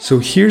So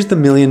here's the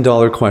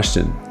 $1,000,000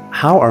 question.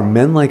 How are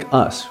men like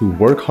us who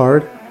work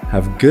hard,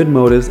 have good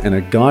motives, and a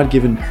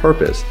God-given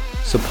purpose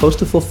supposed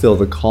to fulfill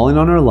the calling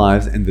on our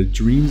lives and the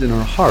dreams in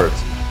our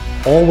hearts,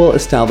 all while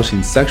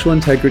establishing sexual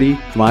integrity,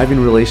 thriving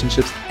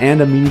relationships,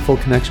 and a meaningful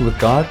connection with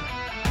God?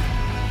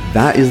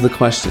 That is the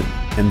question,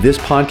 and this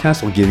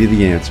podcast will give you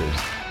the answers.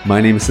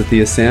 My name is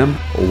Sathya Sam.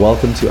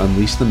 Welcome to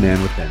Unleash the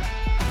Man Within.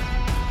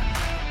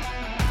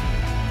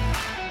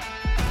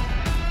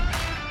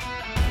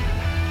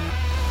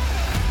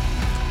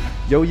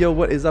 Yo,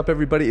 what is up,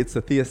 everybody? It's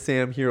Sathya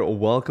Sam here.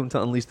 Welcome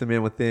to Unleash the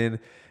Man Within.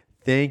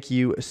 Thank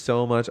you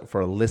so much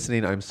for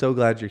listening. I'm so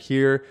glad you're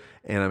here,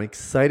 and I'm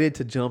excited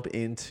to jump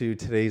into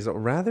today's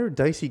rather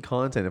dicey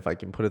content, if I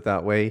can put it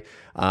that way.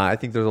 I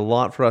think there's a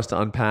lot for us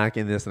to unpack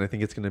in this, and I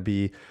think it's going to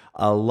be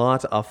a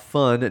lot of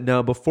fun.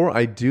 Now, before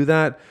I do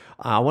that,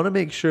 I want to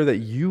make sure that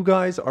you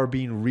guys are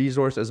being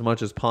resourced as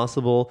much as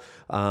possible.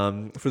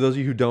 For those of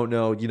you who don't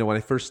know, when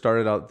I first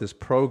started out this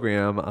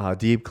program,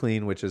 Deep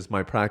Clean, which is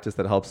my practice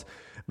that helps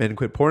men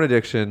quit porn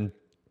addiction,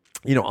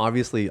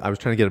 obviously I was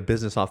trying to get a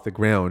business off the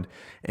ground.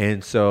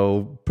 And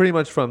so pretty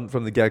much from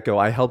the get-go,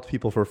 I helped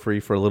people for free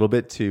for a little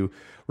bit to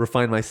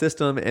refine my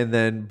system. And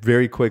then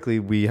very quickly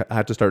we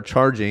had to start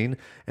charging.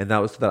 And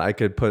that was so that I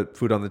could put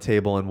food on the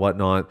table and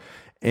whatnot.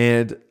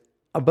 And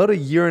about a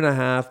year and a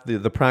half,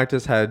 the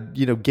practice had,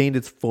 gained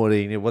its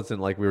footing. It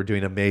wasn't like we were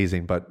doing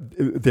amazing, but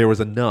there was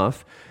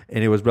enough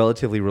and it was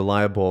relatively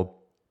reliable.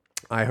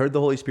 I heard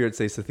the Holy Spirit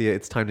say, Sathya,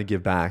 it's time to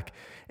give back.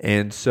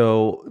 And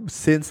so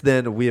since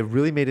then, we have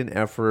really made an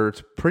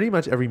effort pretty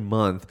much every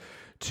month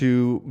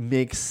to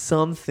make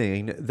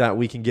something that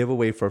we can give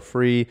away for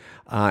free.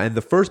 And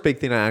the first big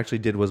thing I actually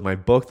did was my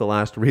book, The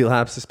Last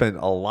Relapse. I spent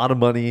a lot of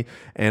money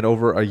and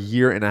over a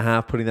year and a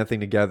half putting that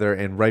thing together.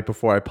 And right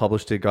before I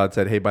published it, God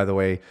said, hey, by the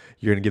way,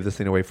 you're going to give this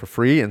thing away for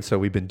free. And so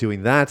we've been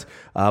doing that.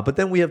 But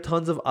then we have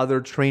tons of other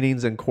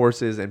trainings and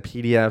courses and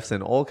PDFs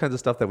and all kinds of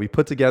stuff that we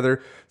put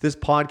together. This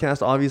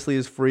podcast obviously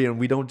is free, and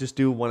we don't just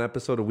do one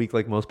episode a week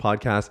like most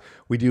podcasts.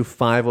 We do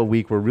 5 a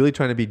week. We're really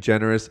trying to be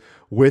generous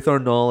with our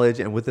knowledge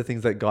and with the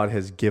things that God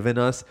has given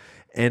us.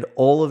 And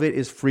all of it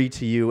is free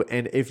to you.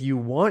 And if you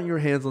want your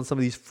hands on some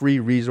of these free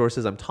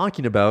resources I'm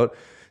talking about,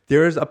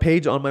 there's a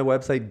page on my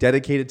website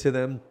dedicated to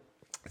them.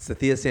 It's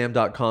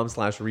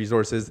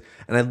sathyasam.com/resources.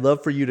 And I'd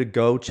love for you to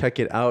go check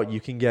it out.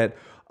 You can get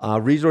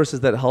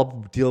resources that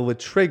help deal with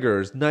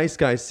triggers, nice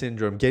guy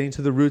syndrome, getting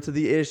to the roots of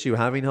the issue,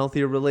 having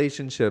healthier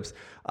relationships,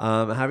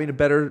 having a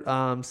better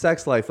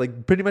sex life.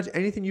 Like pretty much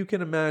anything you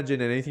can imagine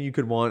and anything you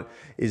could want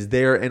is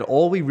there. And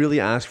all we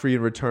really ask for you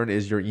in return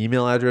is your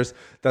email address.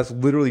 That's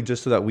literally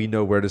just so that we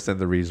know where to send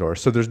the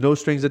resource. So there's no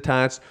strings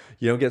attached.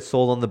 You don't get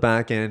sold on the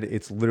back end.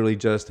 It's literally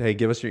just, hey,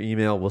 give us your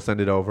email. We'll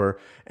send it over.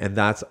 And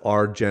that's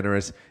our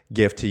generous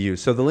gift to you.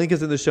 So the link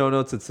is in the show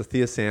notes. It's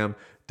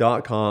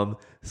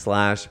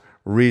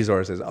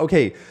sathyasam.com/resources.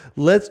 Okay,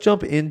 let's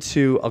jump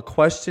into a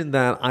question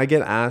that I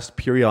get asked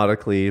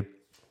periodically,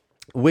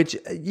 which,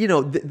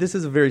 this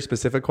is a very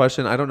specific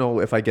question. I don't know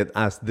if I get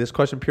asked this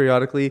question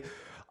periodically,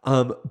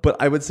 but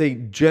I would say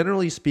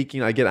generally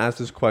speaking, I get asked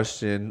this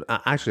question.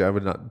 Actually, I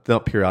would not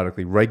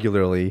periodically,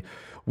 regularly,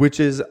 which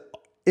is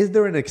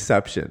there an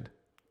exception?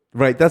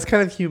 Right? That's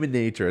kind of human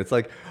nature. It's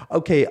like,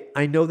 okay,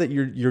 I know that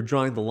you're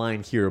drawing the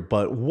line here,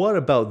 but what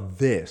about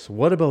this?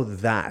 What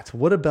about that?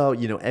 What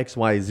about, X,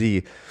 Y,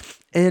 Z?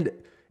 And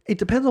it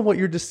depends on what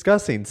you're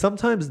discussing.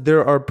 Sometimes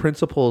there are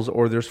principles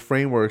or there's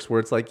frameworks where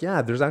it's like,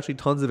 yeah, there's actually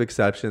tons of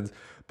exceptions,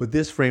 but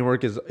this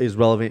framework is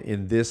relevant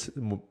in this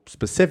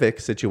specific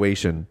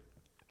situation.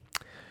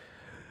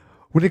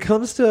 When it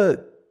comes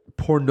to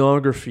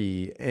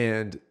pornography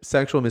and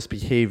sexual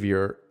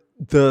misbehavior,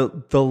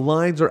 the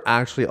lines are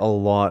actually a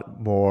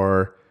lot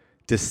more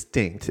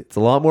distinct. It's a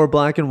lot more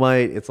black and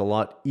white. It's a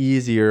lot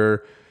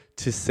easier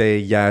to say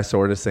yes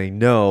or to say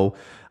no.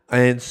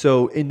 And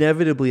so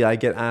inevitably I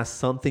get asked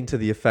something to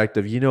the effect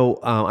of,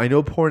 I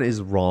know porn is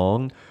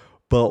wrong,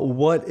 but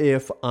what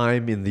if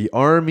I'm in the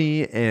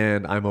army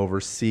and I'm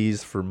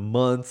overseas for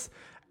months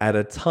at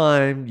a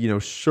time?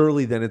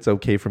 Surely then it's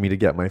okay for me to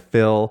get my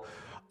fill.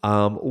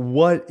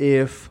 What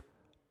if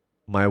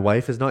my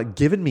wife has not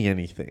given me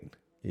anything?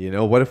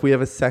 What if we have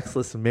a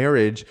sexless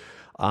marriage?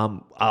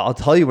 I'll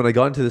tell you, when I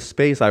got into this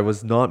space, I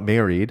was not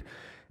married,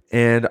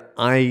 and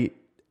I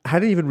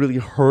hadn't even really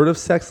heard of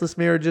sexless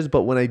marriages,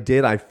 but when I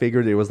did, I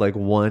figured it was like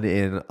 1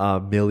 in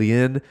a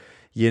million.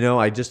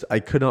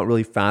 I could not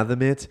really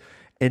fathom it.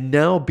 And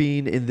now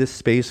being in this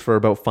space for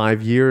about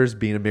 5 years,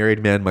 being a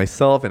married man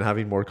myself and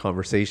having more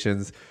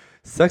conversations,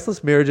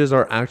 sexless marriages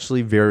are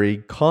actually very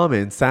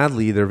common.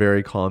 Sadly, they're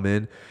very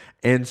common.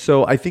 And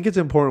so I think it's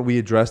important we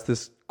address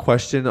this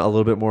question a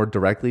little bit more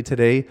directly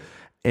today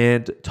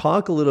and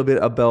talk a little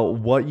bit about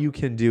what you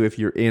can do if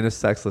you're in a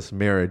sexless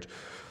marriage.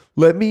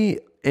 Let me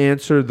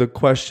answer the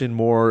question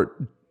more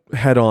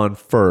head on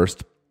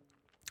first.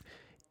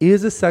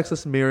 Is a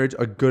sexless marriage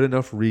a good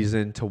enough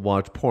reason to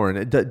watch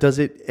porn? Does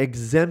it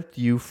exempt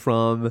you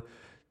from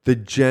the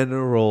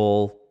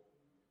general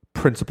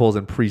principles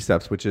and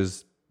precepts, which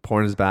is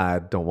porn is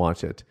bad, don't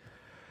watch it?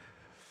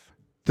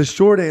 The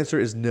short answer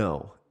is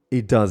no.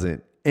 It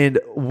doesn't. And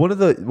one of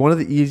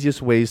the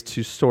easiest ways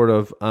to sort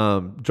of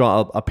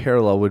draw a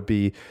parallel would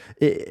be,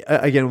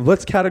 again,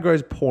 let's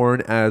categorize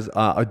porn as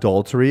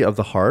adultery of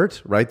the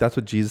heart, right? That's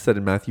what Jesus said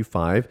in Matthew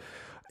 5.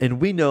 And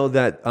we know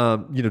that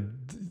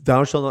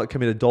thou shalt not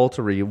commit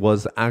adultery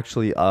was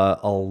actually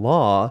a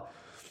law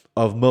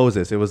of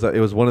Moses. It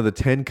was one of the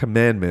 10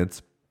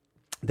 commandments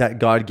that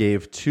God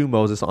gave to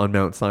Moses on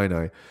Mount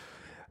Sinai.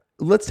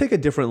 Let's take a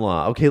different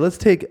law. Okay, let's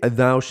take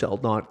thou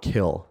shalt not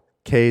kill.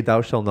 Okay,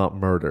 thou shalt not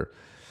murder.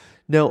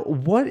 Now,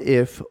 what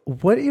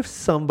if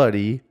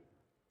somebody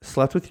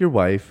slept with your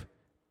wife,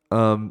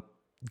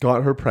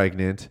 got her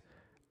pregnant,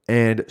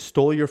 and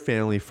stole your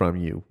family from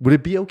you? Would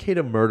it be okay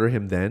to murder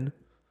him then?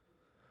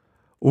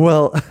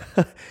 Well,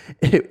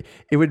 it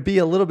would be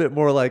a little bit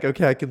more like,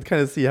 okay, I can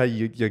kind of see how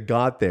you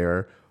got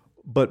there,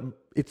 but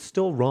it's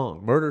still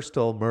wrong. Murder's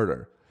still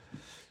murder.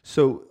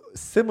 So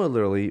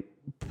similarly,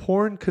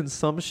 porn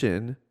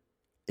consumption,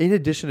 in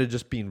addition to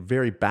just being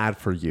very bad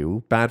for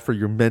you, bad for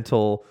your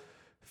mental,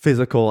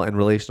 physical, and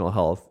relational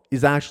health,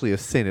 is actually a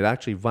sin. It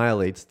actually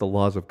violates the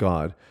laws of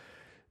God.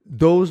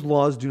 Those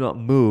laws do not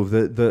move.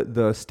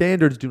 The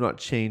standards do not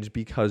change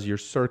because your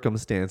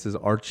circumstances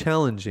are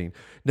challenging.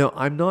 Now,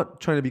 I'm not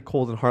trying to be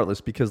cold and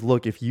heartless because,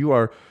 look, if you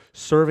are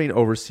serving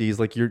overseas,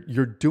 like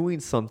you're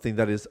doing something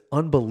that is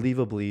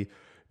unbelievably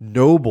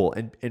noble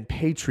and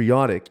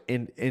patriotic,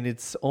 and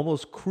it's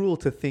almost cruel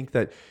to think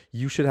that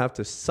you should have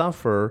to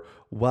suffer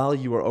while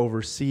you are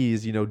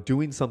overseas,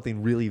 doing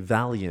something really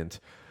valiant.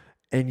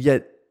 And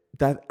yet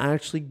that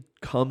actually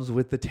comes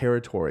with the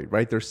territory,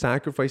 right? There's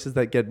sacrifices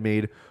that get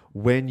made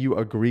when you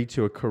agree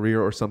to a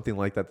career or something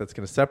like that that's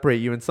going to separate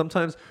you. And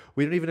sometimes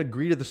we don't even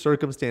agree to the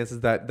circumstances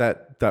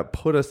that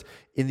put us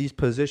in these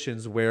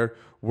positions where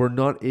we're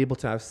not able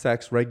to have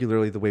sex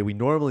regularly the way we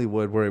normally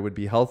would, where it would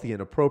be healthy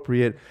and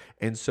appropriate.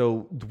 And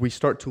so we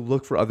start to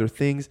look for other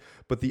things.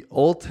 But the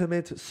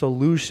ultimate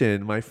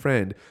solution, my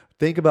friend,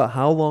 think about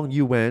how long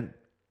you went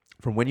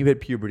from when you hit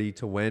puberty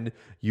to when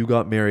you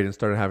got married and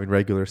started having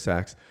regular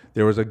sex.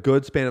 There was a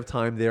good span of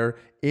time there.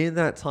 In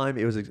that time,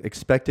 it was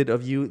expected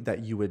of you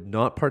that you would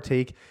not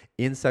partake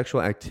in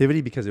sexual activity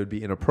because it would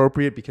be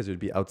inappropriate, because it would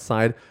be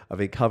outside of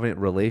a covenant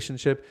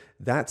relationship.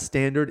 That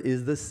standard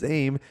is the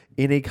same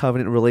in a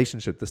covenant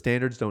relationship. The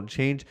standards don't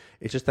change.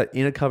 It's just that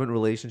in a covenant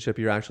relationship,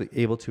 you're actually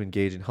able to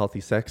engage in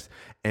healthy sex,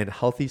 and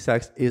healthy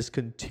sex is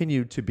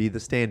continued to be the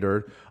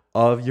standard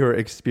of your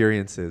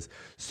experiences.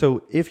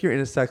 So if you're in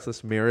a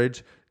sexless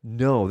marriage,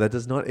 no, that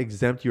does not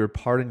exempt you or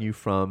pardon you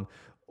from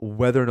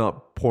whether or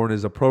not porn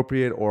is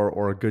appropriate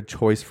or a good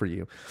choice for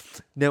you.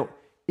 Now,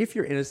 if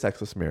you're in a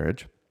sexless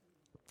marriage,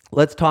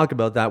 let's talk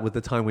about that with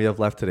the time we have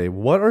left today.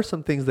 What are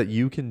some things that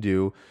you can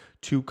do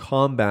to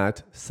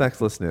combat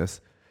sexlessness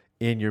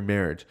in your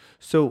marriage?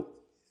 So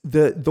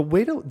the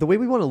way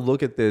we want to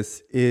look at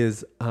this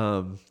is,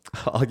 I'll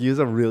use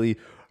a really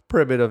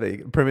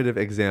primitive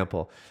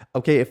example.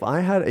 Okay, if I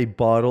had a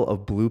bottle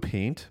of blue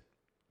paint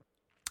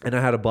and I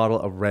had a bottle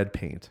of red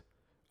paint,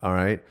 all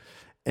right,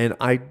 and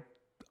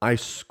I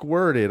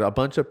squirted a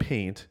bunch of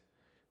paint.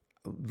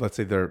 Let's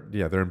say they're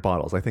in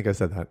bottles. I think I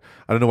said that.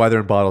 I don't know why they're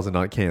in bottles and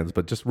not cans,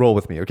 but just roll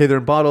with me. Okay, they're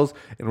in bottles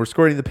and we're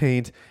squirting the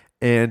paint,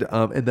 and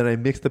then I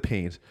mix the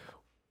paint.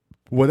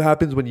 What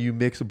happens when you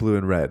mix blue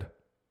and red?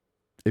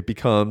 It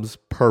becomes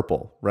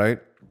purple, right?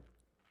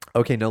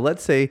 Okay, now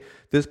let's say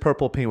this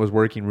purple paint was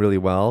working really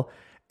well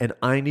and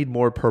I need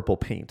more purple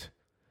paint.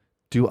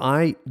 Do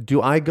I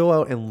go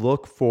out and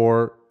look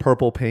for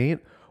purple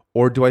paint,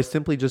 or do I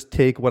simply just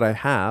take what I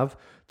have,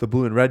 the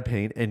blue and red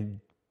paint, and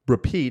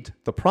repeat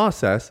the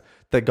process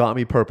that got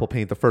me purple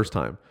paint the first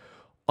time?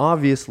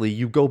 Obviously,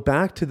 you go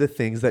back to the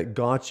things that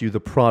got you the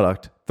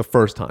product the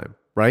first time,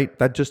 right?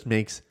 That just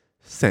makes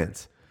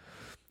sense.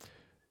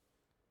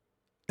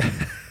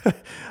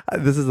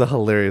 This is a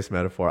hilarious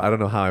metaphor. I don't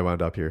know how I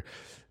wound up here.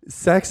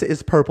 Sex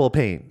is purple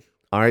paint.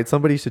 All right,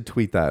 somebody should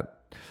tweet that.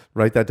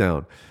 Write that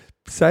down.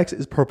 Sex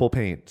is purple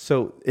paint.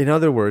 So in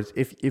other words,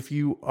 if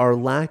you are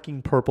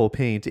lacking purple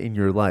paint in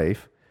your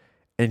life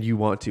and you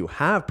want to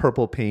have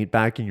purple paint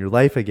back in your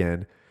life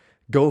again,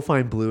 go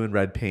find blue and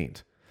red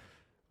paint.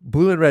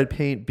 Blue and red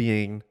paint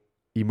being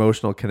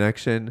emotional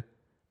connection,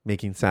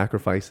 making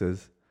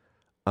sacrifices.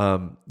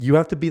 You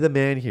have to be the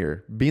man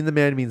here. Being the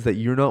man means that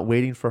you're not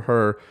waiting for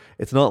her.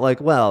 It's not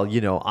like, well,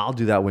 I'll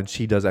do that when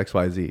she does X,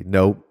 Y, Z.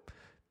 Nope.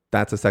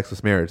 That's a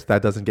sexless marriage.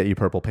 That doesn't get you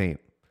purple paint.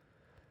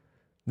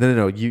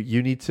 No.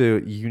 You need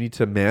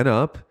to man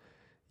up.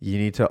 You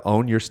need to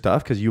own your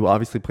stuff because you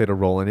obviously played a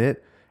role in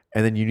it,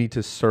 and then you need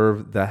to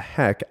serve the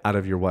heck out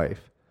of your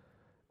wife.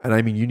 And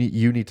I mean,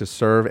 you need to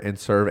serve and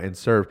serve and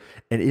serve,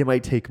 and it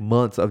might take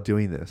months of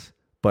doing this,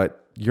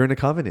 but you're in a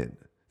covenant.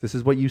 This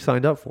is what you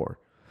signed up for.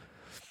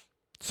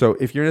 So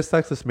if you're in a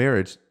sexless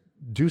marriage,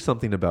 do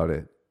something about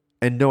it.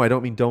 And no, I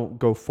don't mean don't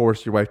go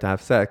force your wife to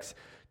have sex.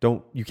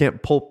 You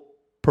can't pull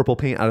purple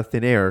paint out of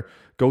thin air.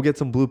 Go get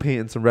some blue paint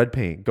and some red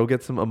paint. Go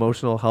get some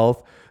emotional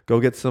health. Go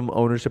get some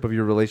ownership of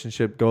your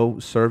relationship. Go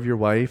serve your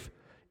wife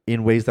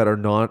in ways that are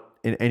not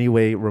in any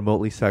way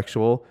remotely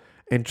sexual.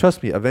 And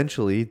trust me,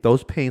 eventually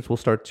those paints will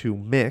start to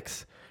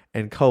mix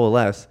and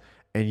coalesce,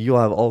 and you'll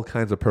have all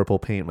kinds of purple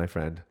paint, my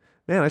friend.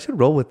 Man, I should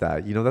roll with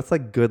that. That's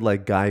like good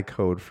like guy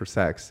code for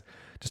sex.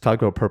 Just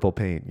talk about purple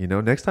paint.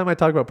 Next time I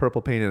talk about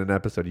purple paint in an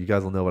episode, you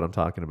guys will know what I'm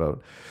talking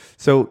about.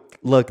 So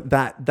look,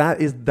 that's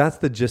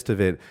the gist of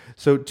it.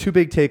 So 2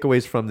 big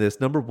takeaways from this.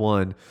 Number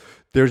 1,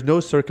 there's no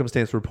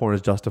circumstance where porn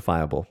is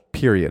justifiable,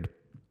 period.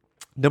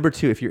 Number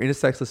 2, if you're in a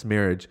sexless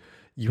marriage,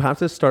 you have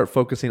to start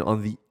focusing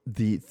on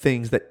the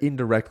things that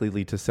indirectly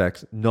lead to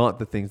sex, not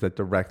the things that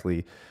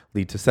directly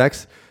lead to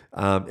sex.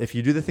 If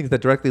you do the things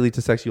that directly lead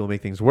to sex, you will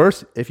make things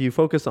worse. If you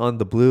focus on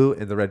the blue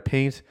and the red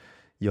paint,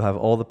 you'll have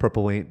all the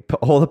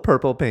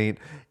purple paint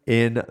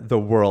in the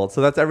world.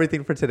 So that's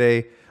everything for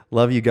today.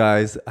 Love you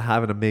guys.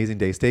 Have an amazing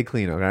day. Stay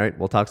clean. All right.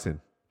 We'll talk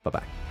soon.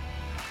 Bye-bye.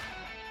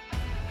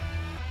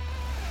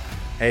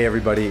 Hey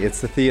everybody,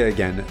 it's Thea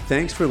again.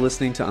 Thanks for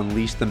listening to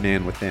Unleash the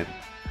Man Within.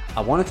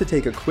 I wanted to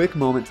take a quick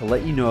moment to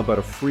let you know about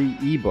a free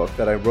ebook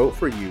that I wrote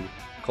for you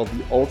called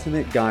The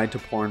Ultimate Guide to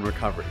Porn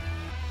Recovery.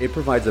 It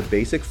provides a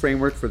basic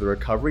framework for the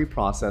recovery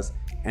process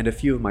and a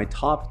few of my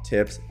top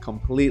tips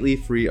completely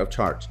free of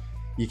charge.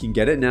 You can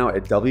get it now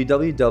at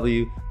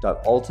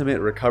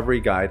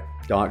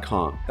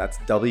www.ultimaterecoveryguide.com. That's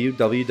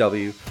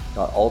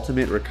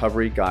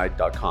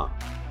www.ultimaterecoveryguide.com.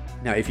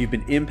 Now, if you've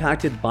been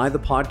impacted by the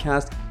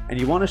podcast and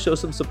you want to show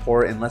some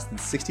support in less than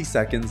 60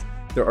 seconds,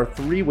 there are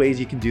 3 ways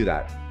you can do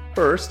that.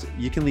 First,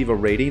 you can leave a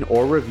rating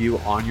or review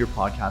on your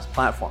podcast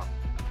platform.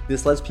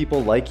 This lets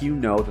people like you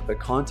know that the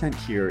content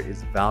here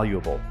is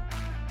valuable.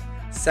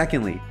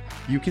 Secondly,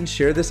 you can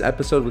share this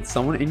episode with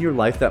someone in your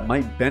life that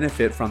might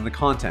benefit from the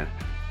content.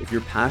 If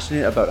you're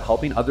passionate about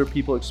helping other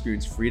people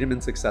experience freedom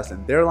and success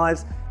in their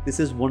lives, this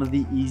is one of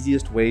the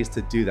easiest ways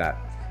to do that.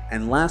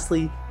 And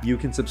lastly, you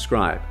can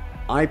subscribe.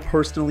 I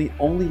personally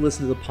only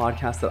listen to the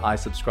podcast that I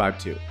subscribe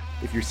to.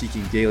 If you're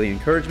seeking daily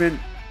encouragement,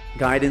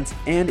 guidance,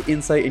 and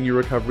insight in your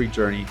recovery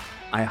journey,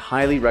 I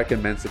highly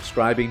recommend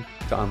subscribing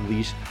to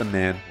Unleash the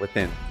Man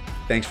Within.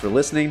 Thanks for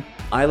listening.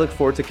 I look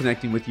forward to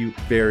connecting with you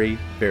very,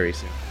 very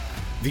soon.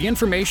 The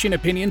information,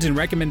 opinions, and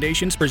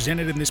recommendations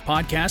presented in this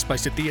podcast by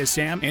Sathya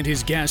Sam and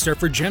his guests are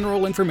for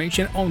general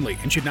information only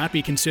and should not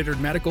be considered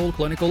medical,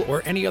 clinical,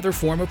 or any other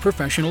form of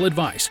professional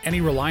advice.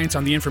 Any reliance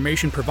on the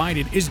information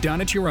provided is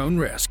done at your own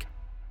risk.